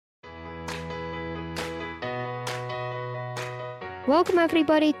Welcome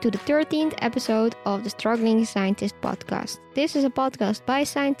everybody to the 13th episode of the Struggling Scientist podcast. This is a podcast by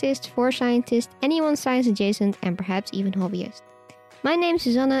scientists, for scientists, anyone science adjacent and perhaps even hobbyist. My name is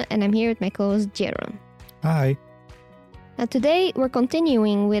Susanne and I'm here with my co-host Jeroen. Hi. Now today we're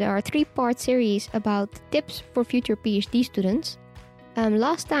continuing with our 3-part series about tips for future PhD students.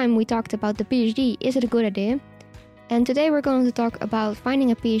 Last time we talked about the PhD, is it a good idea? And today we're going to talk about finding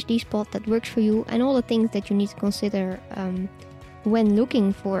a PhD spot that works for you and all the things that you need to consider when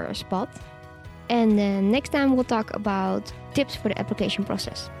looking for a spot. And next time we'll talk about tips for the application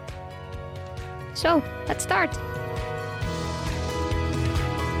process. So, let's start!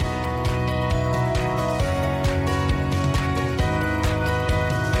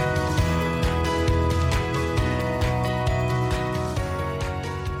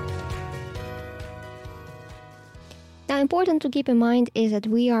 Now, important to keep in mind is that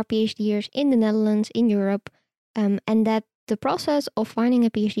we are PhDers in the Netherlands, in Europe, and that the process of finding a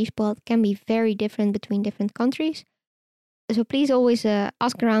PhD spot can be very different between different countries. So please always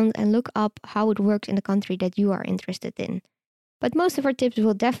ask around and look up how it works in the country that you are interested in. But most of our tips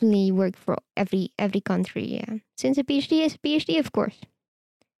will definitely work for every country, since a PhD is a PhD, of course.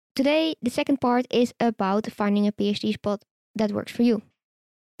 Today, the second part is about finding a PhD spot that works for you.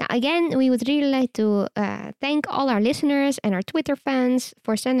 Now, again, we would really like to thank all our listeners and our Twitter fans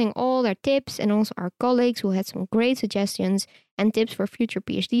for sending all their tips, and also our colleagues who had some great suggestions and tips for future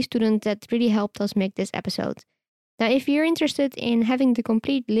PhD students that really helped us make this episode. Now, if you're interested in having the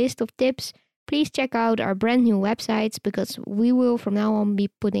complete list of tips, please check out our brand new websites, because we will from now on be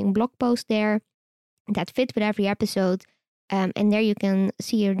putting blog posts there that fit with every episode. And there you can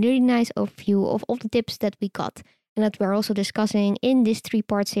see a really nice overview of all the tips that we got and that we're also discussing in this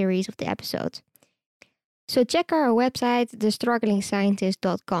 3-part series of the episode. So check our website,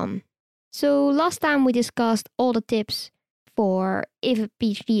 thestrugglingscientist.com. So last time we discussed all the tips for if a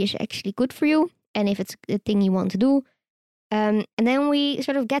PhD is actually good for you and if it's the thing you want to do. And then we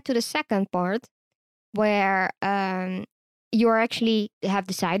sort of get to the second part where you are actually have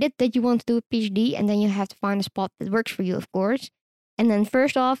decided that you want to do a PhD, and then you have to find a spot that works for you, of course. And then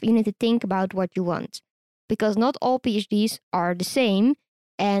first off, you need to think about what you want, because not all PhDs are the same,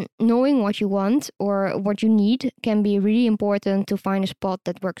 and knowing what you want or what you need can be really important to find a spot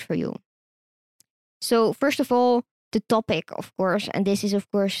that works for you. So first of all, the topic, of course, and this is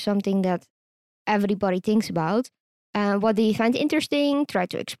of course something that everybody thinks about. What do you find interesting? Try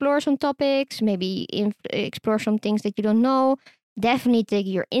to explore some topics, maybe explore some things that you don't know. Definitely take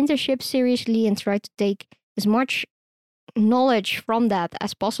your internship seriously and try to take as much knowledge from that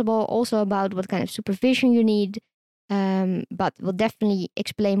as possible, also about what kind of supervision you need. But we'll definitely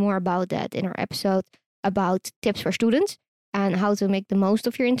explain more about that in our episode about tips for students and how to make the most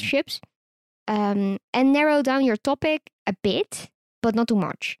of your internships. And narrow down your topic a bit, but not too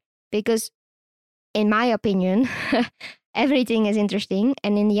much, because in my opinion, everything is interesting.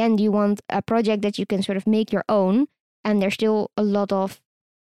 And in the end, you want a project that you can sort of make your own. And there's still a lot of,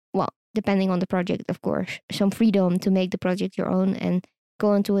 well, depending on the project, of course, some freedom to make the project your own and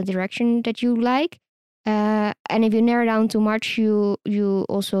go into a direction that you like. And if you narrow down too much, you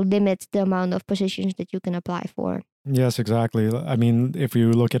also limit the amount of positions that you can apply for. Yes, exactly. I mean, if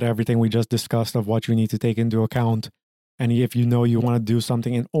you look at everything we just discussed of what you need to take into account, and if you know you want to do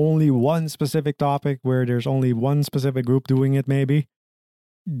something in only one specific topic where there's only one specific group doing it maybe,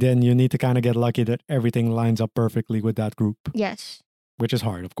 then you need to kind of get lucky that everything lines up perfectly with that group. Yes. Which is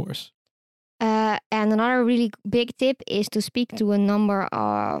hard, of course. And another really big tip is to speak to a number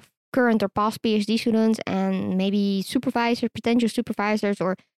of current or past PhD students and maybe supervisors, potential supervisors,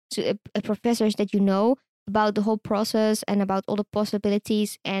 or professors that you know about the whole process and about all the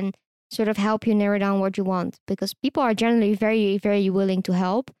possibilities, and sort of help you narrow down what you want, because people are generally very, very willing to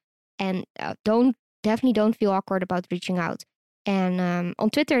help, and definitely don't feel awkward about reaching out. And on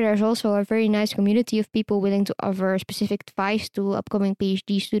Twitter, there's also a very nice community of people willing to offer specific advice to upcoming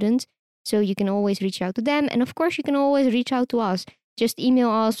PhD students. So you can always reach out to them. And of course, you can always reach out to us. Just email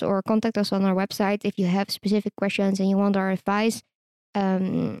us or contact us on our website if you have specific questions and you want our advice.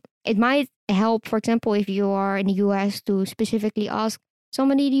 It might help, for example, if you are in the US, to specifically ask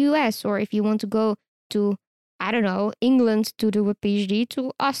somebody in the US, or if you want to go to, I don't know, England to do a PhD,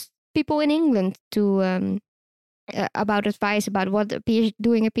 to ask people in England to about advice about what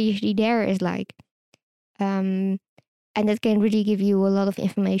doing a PhD there is like. And that can really give you a lot of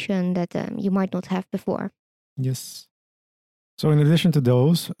information that you might not have before. Yes. So in addition to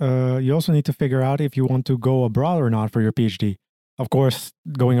those, you also need to figure out if you want to go abroad or not for your PhD. Of course,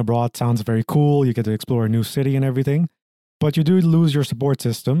 going abroad sounds very cool. You get to explore a new city and everything. But you do lose your support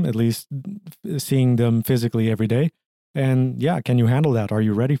system, at least seeing them physically every day. And yeah, can you handle that? Are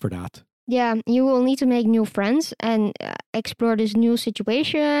you ready for that? Yeah, you will need to make new friends and explore this new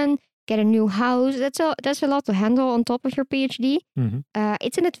situation, get a new house. That's a lot to handle on top of your PhD.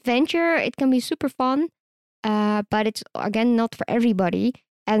 It's an adventure. It can be super fun, but it's again not for everybody.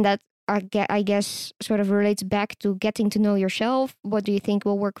 And that I guess sort of relates back to getting to know yourself. What do you think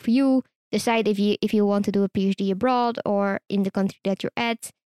will work for you? Decide if you want to do a PhD abroad or in the country that you're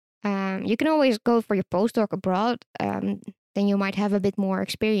at. You can always go for your postdoc abroad. Then you might have a bit more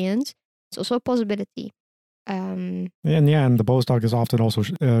experience. It's also a possibility. And the postdoc is often also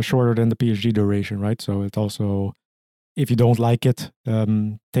shorter than the PhD duration, right? So it also, if you don't like it,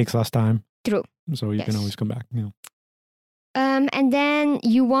 takes less time. True. So you can always come back. Yeah. And then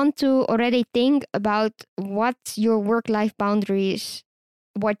you want to already think about what your work-life boundaries,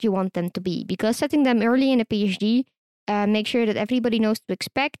 what you want them to be, because setting them early in a PhD, make sure that everybody knows to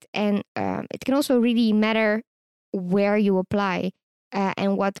expect, and it can also really matter where you apply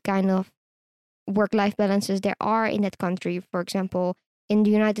and what kind of work-life balances there are in that country. For example, in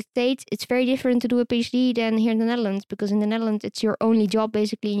the United States, it's very different to do a PhD than here in the Netherlands, because in the Netherlands, it's your only job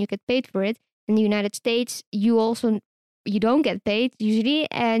basically, and you get paid for it. In the United States, you don't get paid usually,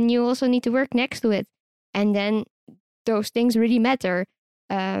 and you also need to work next to it. And then those things really matter.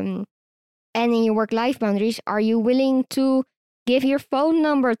 And in your work-life boundaries, are you willing to give your phone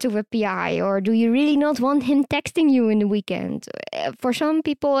number to a PI, or do you really not want him texting you in the weekend? For some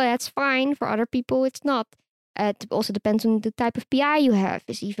people, that's fine. For other people, it's not. It also depends on the type of PI you have.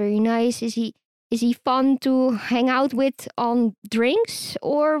 Is he very nice? Is he fun to hang out with on drinks,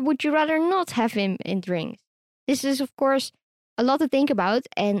 or would you rather not have him in drinks? This is, of course, a lot to think about,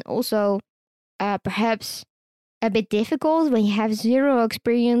 and also perhaps a bit difficult when you have zero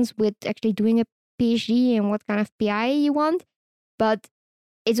experience with actually doing a PhD and what kind of PI you want. But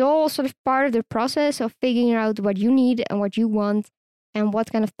it's all sort of part of the process of figuring out what you need and what you want, and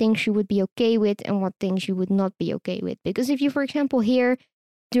what kind of things you would be okay with and what things you would not be okay with. Because if you, for example, hear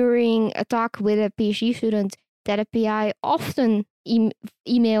during a talk with a PhD student that a PI often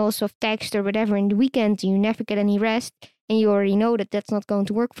emails or text or whatever in the weekend, and you never get any rest, and you already know that that's not going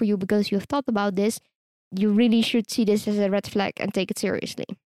to work for you because you have thought about this, you really should see this as a red flag and take it seriously.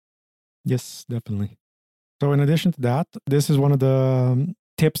 Yes, definitely. So in addition to that, this is one of the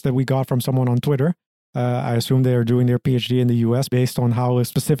tips that we got from someone on Twitter. I assume they are doing their PhD in the US based on how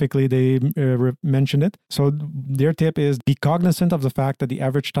specifically they mentioned it. So their tip is be cognizant of the fact that the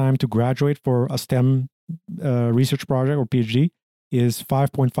average time to graduate for a STEM research project or PhD is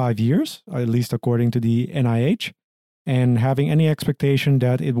 5.5 years, at least according to the NIH. And having any expectation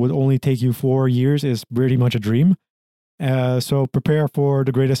that it would only take you 4 years is pretty much a dream. So prepare for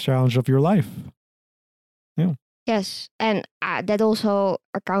the greatest challenge of your life. Yeah. Yes, and that also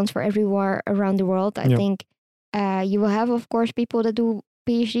accounts for everywhere around the world. I think you will have, of course, people that do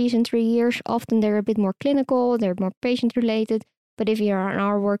PhDs in 3 years. Often they're a bit more clinical, they're more patient-related. But if you're in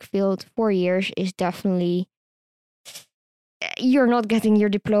our work field, 4 years is definitely... You're not getting your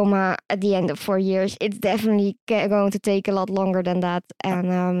diploma at the end of 4 years. It's definitely going to take a lot longer than that.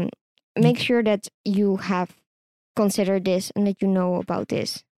 And make sure that you have considered this and that you know about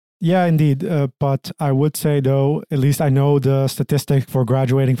this. Yeah, indeed. But I would say, though, at least I know the statistic for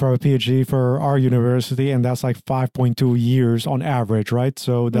graduating from a PhD for our university, and that's like 5.2 years on average, right?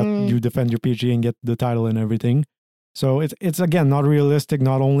 So that you defend your PhD and get the title and everything. So it's again, not realistic,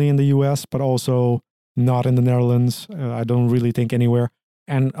 not only in the US, but also not in the Netherlands. I don't really think anywhere.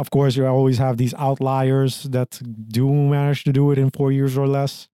 And of course, you always have these outliers that do manage to do it in 4 years or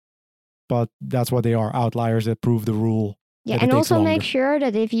less. But that's what they are, outliers that prove the rule. Yeah, and also make sure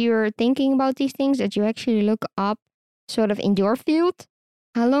that if you're thinking about these things, that you actually look up sort of in your field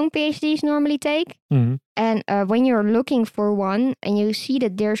how long PhDs normally take. Mm-hmm. And when you're looking for one and you see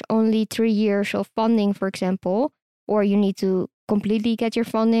that there's only 3 years of funding, for example, or you need to completely get your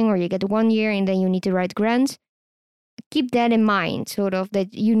funding, or you get 1 year and then you need to write grants, keep that in mind, sort of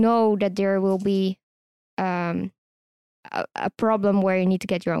that you know that there will be a problem where you need to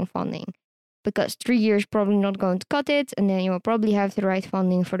get your own funding. Because 3 years probably not going to cut it, and then you will probably have the right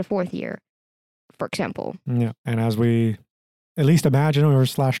funding for the 4th year, for example. Yeah, and as we at least imagine or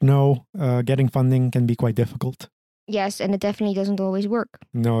 /know, getting funding can be quite difficult. Yes, and it definitely doesn't always work.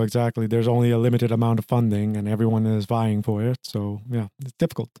 No, exactly. There's only a limited amount of funding, and everyone is vying for it. So yeah, it's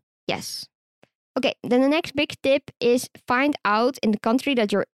difficult. Yes. Okay, then the next big tip is find out in the country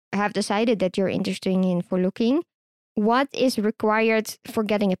that you have decided that you're interested in for looking, what is required for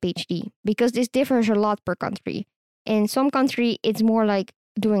getting a PhD, because this differs a lot per country. In some country, it's more like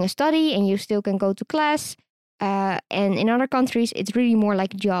doing a study and you still can go to class. And in other countries, it's really more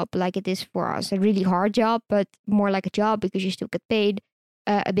like a job, like it is for us. A really hard job, but more like a job because you still get paid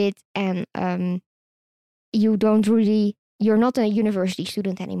a bit. And you're not a university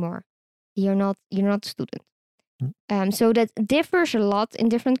student anymore. You're not a student. So that differs a lot in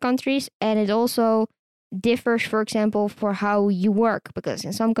different countries. And it also differs, for example, for how you work. Because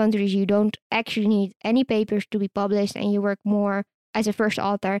in some countries, you don't actually need any papers to be published. And you work more as a first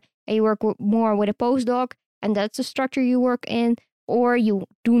author. And you work more with a postdoc. And that's the structure you work in, or you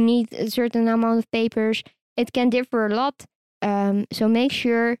do need a certain amount of papers. It can differ a lot. So make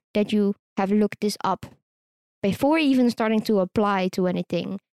sure that you have looked this up before even starting to apply to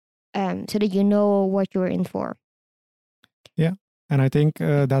anything, so that you know what you're in for. Yeah, and I think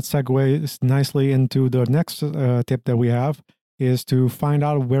that segues nicely into the next tip that we have, is to find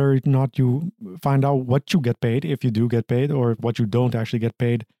out whether or not you find out what you get paid, if you do get paid, or what you don't actually get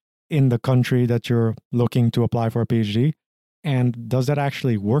paid in the country that you're looking to apply for a PhD. And does that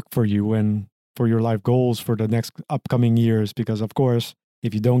actually work for you and for your life goals for the next upcoming years? Because of course,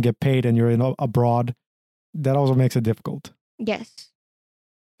 if you don't get paid and you're abroad, that also makes it difficult. Yes.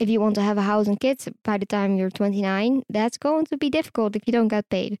 If you want to have a house and kids by the time you're 29, that's going to be difficult if you don't get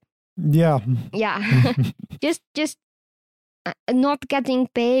paid. Yeah. Yeah. just not getting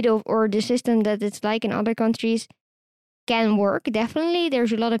paid, or the system that it's like in other countries can work. Definitely.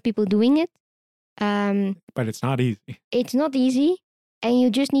 There's a lot of people doing it. But it's not easy. It's not easy. And you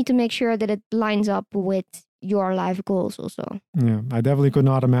just need to make sure that it lines up with your life goals also. Yeah, I definitely could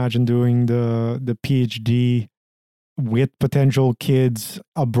not imagine doing the PhD with potential kids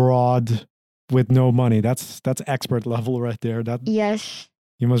abroad with no money. That's expert level right there. That Yes.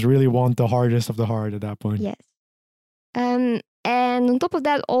 You must really want the hardest of the hard at that point. Yes. And on top of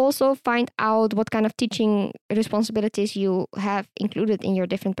that, also find out what kind of teaching responsibilities you have included in your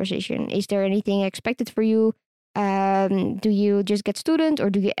different position. Is there anything expected for you? Do you just get student, or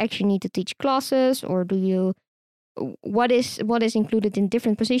do you actually need to teach classes, or do you? What is included in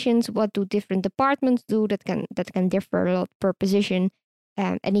different positions? What do different departments do? That can differ a lot per position.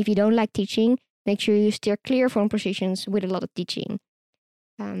 And if you don't like teaching, make sure you steer clear from positions with a lot of teaching.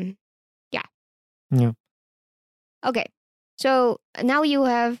 Yeah. Okay. So now you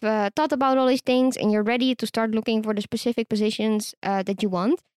have thought about all these things and you're ready to start looking for the specific positions that you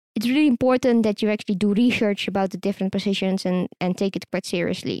want. It's really important that you actually do research about the different positions and take it quite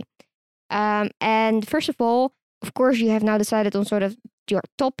seriously. And first of all, of course, you have now decided on sort of your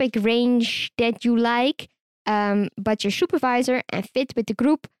topic range that you like, but your supervisor and fit with the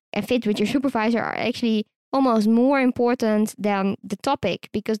group and fit with your supervisor are actually almost more important than the topic,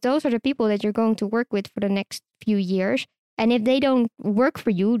 because those are the people that you're going to work with for the next few years. And if they don't work for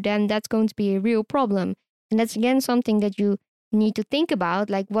you, then that's going to be a real problem. And that's again something that you need to think about,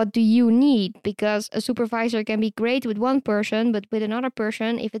 like, what do you need? Because a supervisor can be great with one person, but with another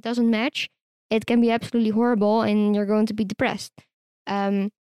person, if it doesn't match, it can be absolutely horrible and you're going to be depressed.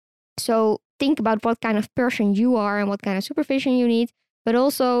 So think about what kind of person you are and what kind of supervision you need, but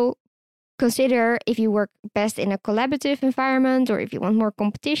also consider if you work best in a collaborative environment, or if you want more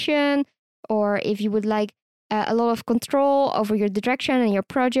competition, or if you would like a lot of control over your direction and your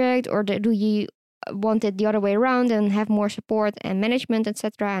project, or do you want it the other way around and have more support and management,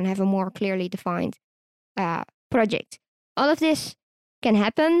 etc., and have a more clearly defined project. All of this can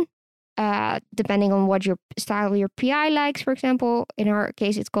happen depending on what your style your PI likes. For example, in our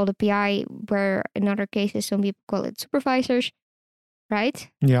case, it's called a PI, where in other cases, some people call it supervisors, right?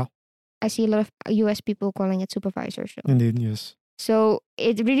 Yeah. I see a lot of US people calling it supervisors. So. Indeed, yes. So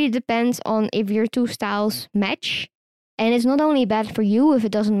it really depends on if your two styles match. And it's not only bad for you if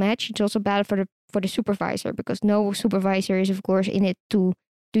it doesn't match, it's also bad for the supervisor, because no supervisor is, of course, in it to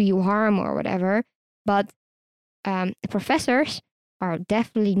do you harm or whatever. But professors are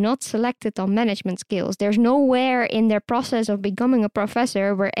definitely not selected on management skills. There's nowhere in their process of becoming a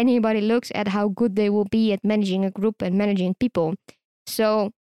professor where anybody looks at how good they will be at managing a group and managing people.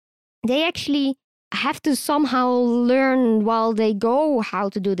 So they actually have to somehow learn while they go how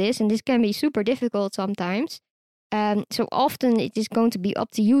to do this. And this can be super difficult sometimes. So often it is going to be up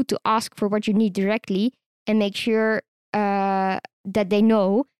to you to ask for what you need directly and make sure that they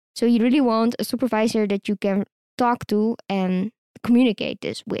know. So you really want a supervisor that you can talk to and communicate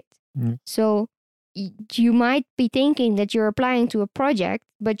this with. Mm. So you might be thinking that you're applying to a project,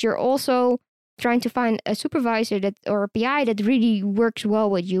 but you're also trying to find a supervisor or a PI that really works well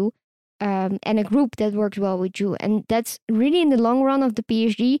with you, and a group that works well with you. And that's really, in the long run of the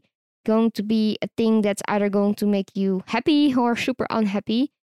PhD, going to be a thing that's either going to make you happy or super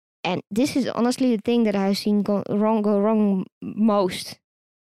unhappy. And this is honestly the thing that I've seen go wrong most.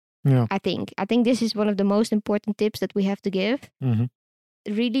 Yeah. I think this is one of the most important tips that we have to give.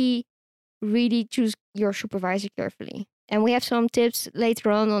 Really, really choose your supervisor carefully. And we have some tips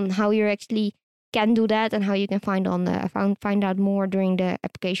later on how you actually can do that and how you can find out more during the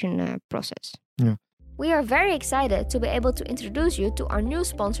application process. Yeah. We are very excited to be able to introduce you to our new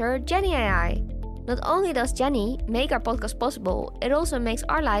sponsor, Jenny AI. Not only does Jenny make our podcast possible, it also makes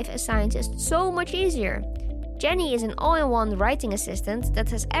our life as scientists so much easier. Jenny is an all-in-one writing assistant that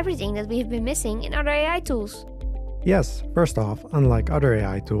has everything that we have been missing in other AI tools. Yes, first off, unlike other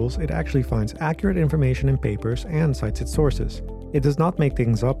AI tools, it actually finds accurate information in papers and cites its sources. It does not make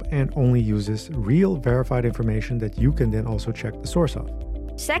things up and only uses real verified information that you can then also check the source of.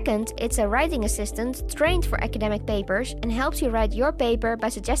 Second, it's a writing assistant trained for academic papers and helps you write your paper by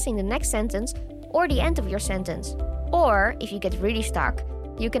suggesting the next sentence or the end of your sentence. Or, if you get really stuck,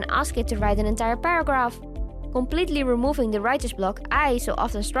 you can ask it to write an entire paragraph, completely removing the writer's block I so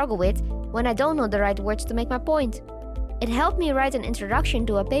often struggle with when I don't know the right words to make my point. It helped me write an introduction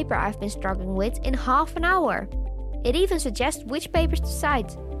to a paper I've been struggling with in half an hour. It even suggests which papers to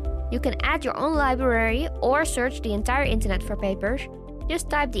cite. You can add your own library or search the entire internet for papers. Just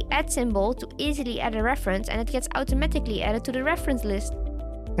type the add symbol to easily add a reference and it gets automatically added to the reference list.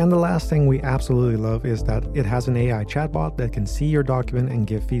 And the last thing we absolutely love is that it has an AI chatbot that can see your document and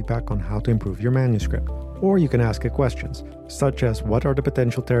give feedback on how to improve your manuscript. Or you can ask it questions, such as what are the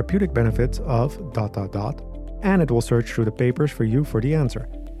potential therapeutic benefits of ... and it will search through the papers for you for the answer.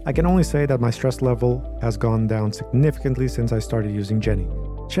 I can only say that my stress level has gone down significantly since I started using Jenny.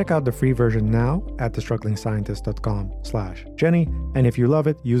 Check out the free version now at thestrugglingscientist.com/Jenny, and if you love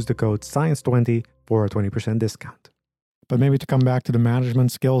it, use the code SCIENCE20 for a 20% discount. But maybe to come back to the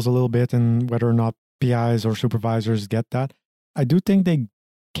management skills a little bit and whether or not PIs or supervisors get that, I do think they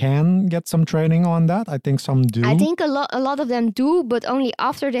can get some training on that. I think some do. I think a lot of them do, but only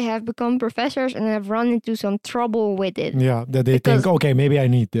after they have become professors and have run into some trouble with it. Yeah, that they think, okay, maybe I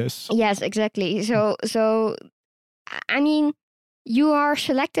need this. Yes, exactly. So I mean, you are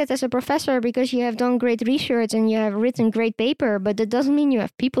selected as a professor because you have done great research and you have written great paper, but that doesn't mean you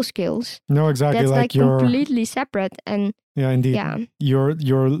have people skills. No, exactly. That's like completely separate. And yeah, indeed. Yeah. Your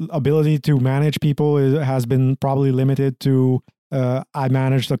ability to manage people has been probably limited to I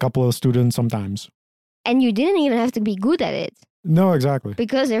managed a couple of students sometimes. And you didn't even have to be good at it. No, exactly.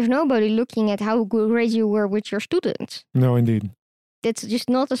 Because there's nobody looking at how great you were with your students. No, indeed. That's just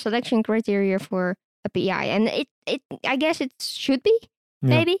not a selection criteria for a PI. And it I guess it should be,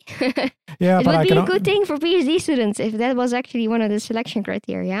 maybe. Yeah, it would be a good thing for PhD students if that was actually one of the selection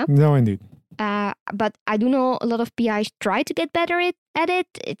criteria. No, indeed. But I do know a lot of PIs try to get better at it.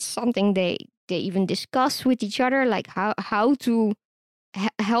 It's something they even discuss with each other, like how to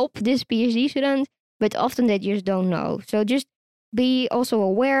help this PhD student, but often they just don't know. So just be also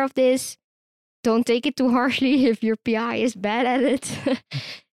aware of this. Don't take it too harshly if your PI is bad at it.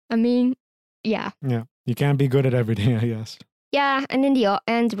 I mean, yeah. Yeah, you can't be good at everything, I guess. Yeah, and in the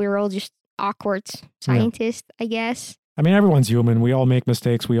end, we're all just awkward scientists, I guess. I mean, everyone's human. We all make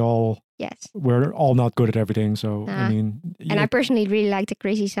mistakes. We're all not good at everything. So, I mean... And I personally really like the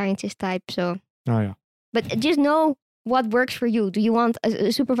crazy scientist type, so... Oh, yeah. But just know what works for you. Do you want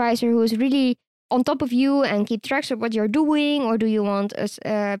a supervisor who is really on top of you and keep tracks of what you're doing? Or do you want a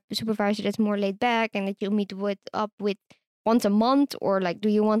supervisor that's more laid back and that you meet up with once a month? Or like, do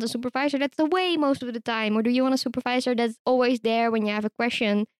you want a supervisor that's away most of the time? Or do you want a supervisor that's always there when you have a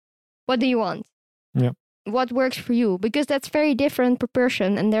question? What do you want? Yeah. What works for you? Because that's very different per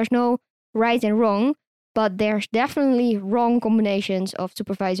person and there's no right and wrong, but there's definitely wrong combinations of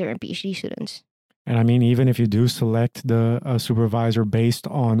supervisor and PhD students. And I mean, even if you do select the supervisor based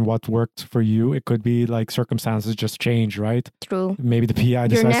on what worked for you, it could be like circumstances just change, right? True. Maybe the PI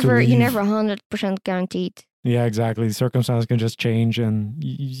decides to leave. You're never 100% guaranteed. Yeah, exactly. The circumstances can just change and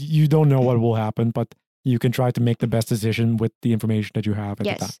you don't know what will happen, but you can try to make the best decision with the information that you have at the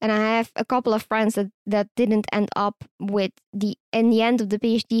time. Yes, and I have a couple of friends that didn't end up with in the end of the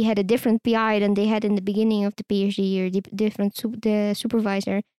PhD had a different PI than they had in the beginning of the PhD or the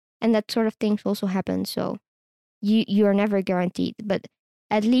supervisor. And that sort of things also happen. So you're never guaranteed, but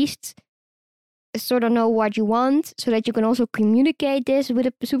at least sort of know what you want so that you can also communicate this with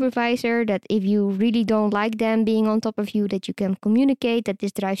a supervisor, that if you really don't like them being on top of you, that you can communicate that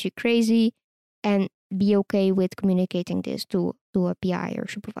this drives you crazy and be okay with communicating this to a PI or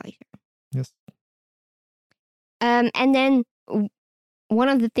supervisor. Yes. And then one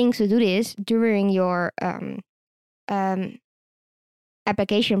of the things to do this during your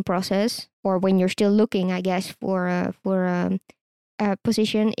application process, or when you're still looking, I guess, for a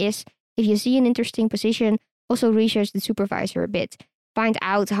position, is if you see an interesting position, also research the supervisor a bit. find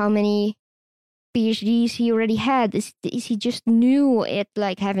out how many PhDs he already had. Is he just new at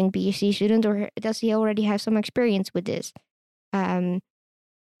like having PhD student, or does he already have some experience with this?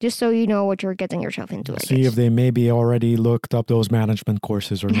 Just so you know what you're getting yourself into. See if they maybe already looked up those management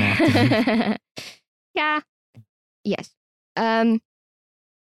courses or not. Yeah. Yes. Yeah.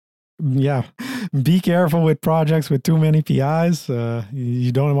 Be careful with projects with too many PIs.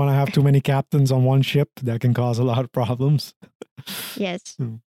 You don't want to have too many captains on one ship. That can cause a lot of problems. Yes.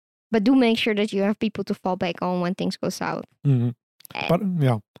 But do make sure that you have people to fall back on when things go south. But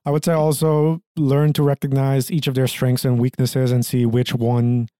yeah, I would say also learn to recognize each of their strengths and weaknesses and see which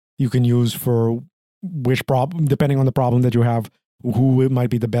one you can use for which problem, depending on the problem that you have, who might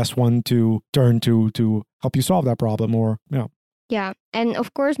be the best one to turn to help you solve that problem. Or yeah, and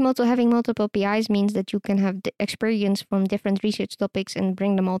of course, having multiple PIs means that you can have experience from different research topics and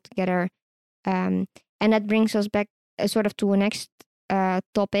bring them all together. And that brings us back sort of to a next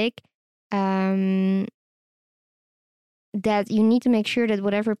topic. That you need to make sure that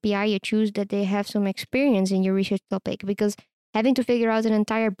whatever PI you choose, that they have some experience in your research topic, because having to figure out an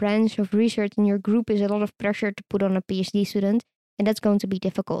entire branch of research in your group is a lot of pressure to put on a PhD student, and that's going to be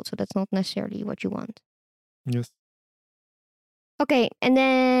difficult. So that's not necessarily what you want. Yes. Okay, and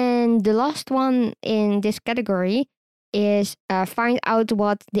then the last one in this category is find out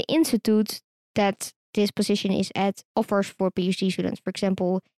what the institute that this position is at offers for PhD students. For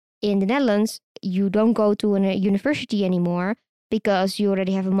example, in the Netherlands, you don't go to a university anymore because you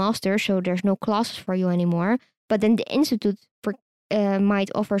already have a master, so there's no classes for you anymore. But then the institute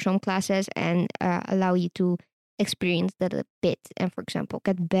might offer some classes and allow you to experience that a bit, and for example,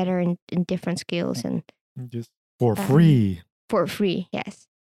 get better in different skills and just for free. For free, yes.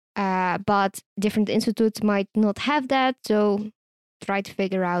 But different institutes might not have that, so try to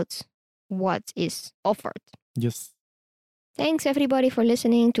figure out what is offered. Yes. Thanks everybody for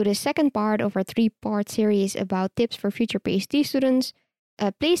listening to the second part of our 3-part series about tips for future PhD students.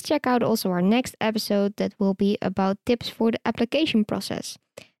 Please check out also our next episode that will be about tips for the application process.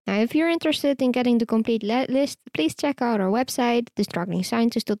 Now, if you're interested in getting the complete list, please check out our website,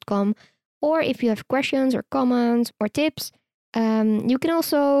 thestrugglingscientist.com, or if you have questions or comments or tips, you can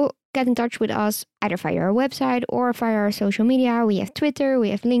also get in touch with us either via our website or via our social media. We have Twitter, we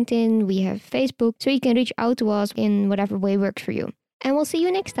have LinkedIn, we have Facebook, so you can reach out to us in whatever way works for you. And we'll see you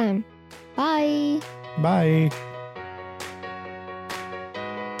next time. Bye. Bye.